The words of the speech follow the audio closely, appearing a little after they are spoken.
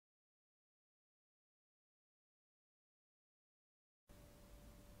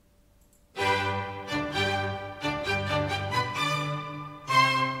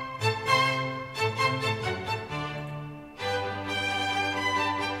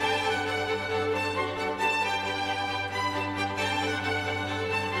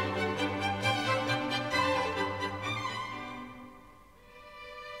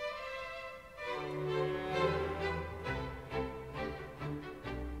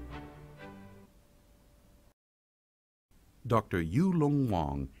Dr. Yulong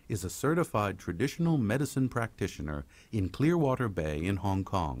Wang is a certified traditional medicine practitioner in Clearwater Bay in Hong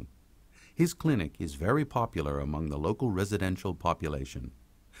Kong. His clinic is very popular among the local residential population.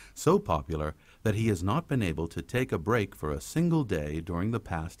 So popular that he has not been able to take a break for a single day during the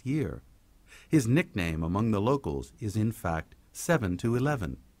past year. His nickname among the locals is in fact 7 to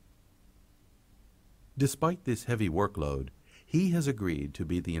 11. Despite this heavy workload, he has agreed to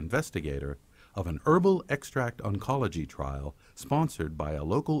be the investigator of an herbal extract oncology trial sponsored by a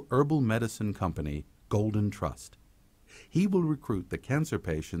local herbal medicine company, Golden Trust. He will recruit the cancer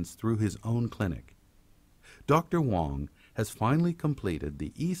patients through his own clinic. Dr. Wang has finally completed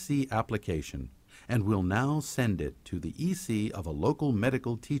the EC application and will now send it to the EC of a local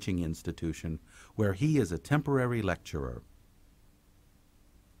medical teaching institution where he is a temporary lecturer.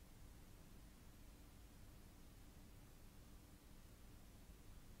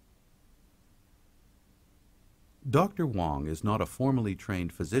 Dr. Wang is not a formally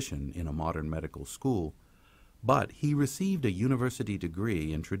trained physician in a modern medical school, but he received a university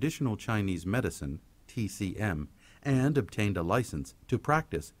degree in traditional Chinese medicine, TCM, and obtained a license to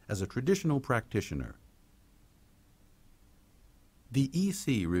practice as a traditional practitioner. The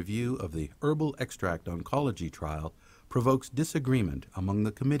EC review of the herbal extract oncology trial provokes disagreement among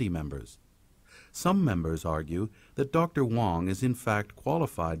the committee members. Some members argue that Dr. Wang is in fact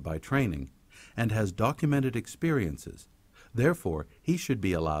qualified by training and has documented experiences. Therefore, he should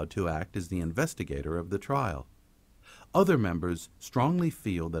be allowed to act as the investigator of the trial. Other members strongly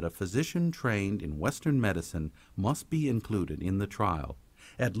feel that a physician trained in Western medicine must be included in the trial,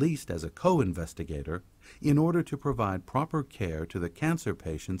 at least as a co-investigator, in order to provide proper care to the cancer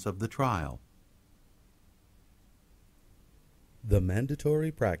patients of the trial. The mandatory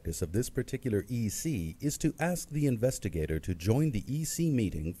practice of this particular EC is to ask the investigator to join the EC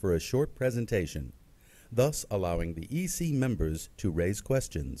meeting for a short presentation, thus allowing the EC members to raise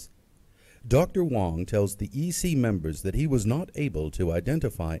questions. Dr. Wang tells the EC members that he was not able to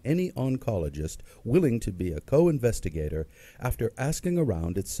identify any oncologist willing to be a co-investigator after asking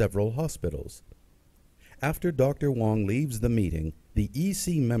around at several hospitals. After Dr. Wang leaves the meeting, the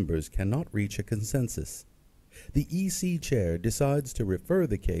EC members cannot reach a consensus. The EC chair decides to refer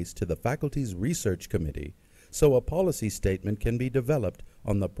the case to the faculty's research committee so a policy statement can be developed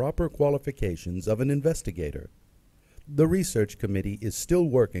on the proper qualifications of an investigator. The research committee is still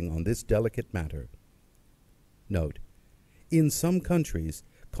working on this delicate matter. Note: in some countries,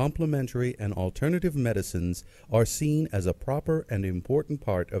 complementary and alternative medicines are seen as a proper and important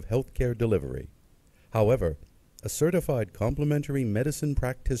part of healthcare delivery. However, a certified complementary medicine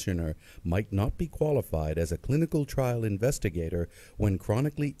practitioner might not be qualified as a clinical trial investigator when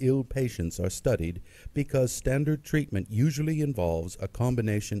chronically ill patients are studied because standard treatment usually involves a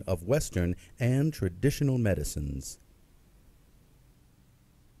combination of Western and traditional medicines.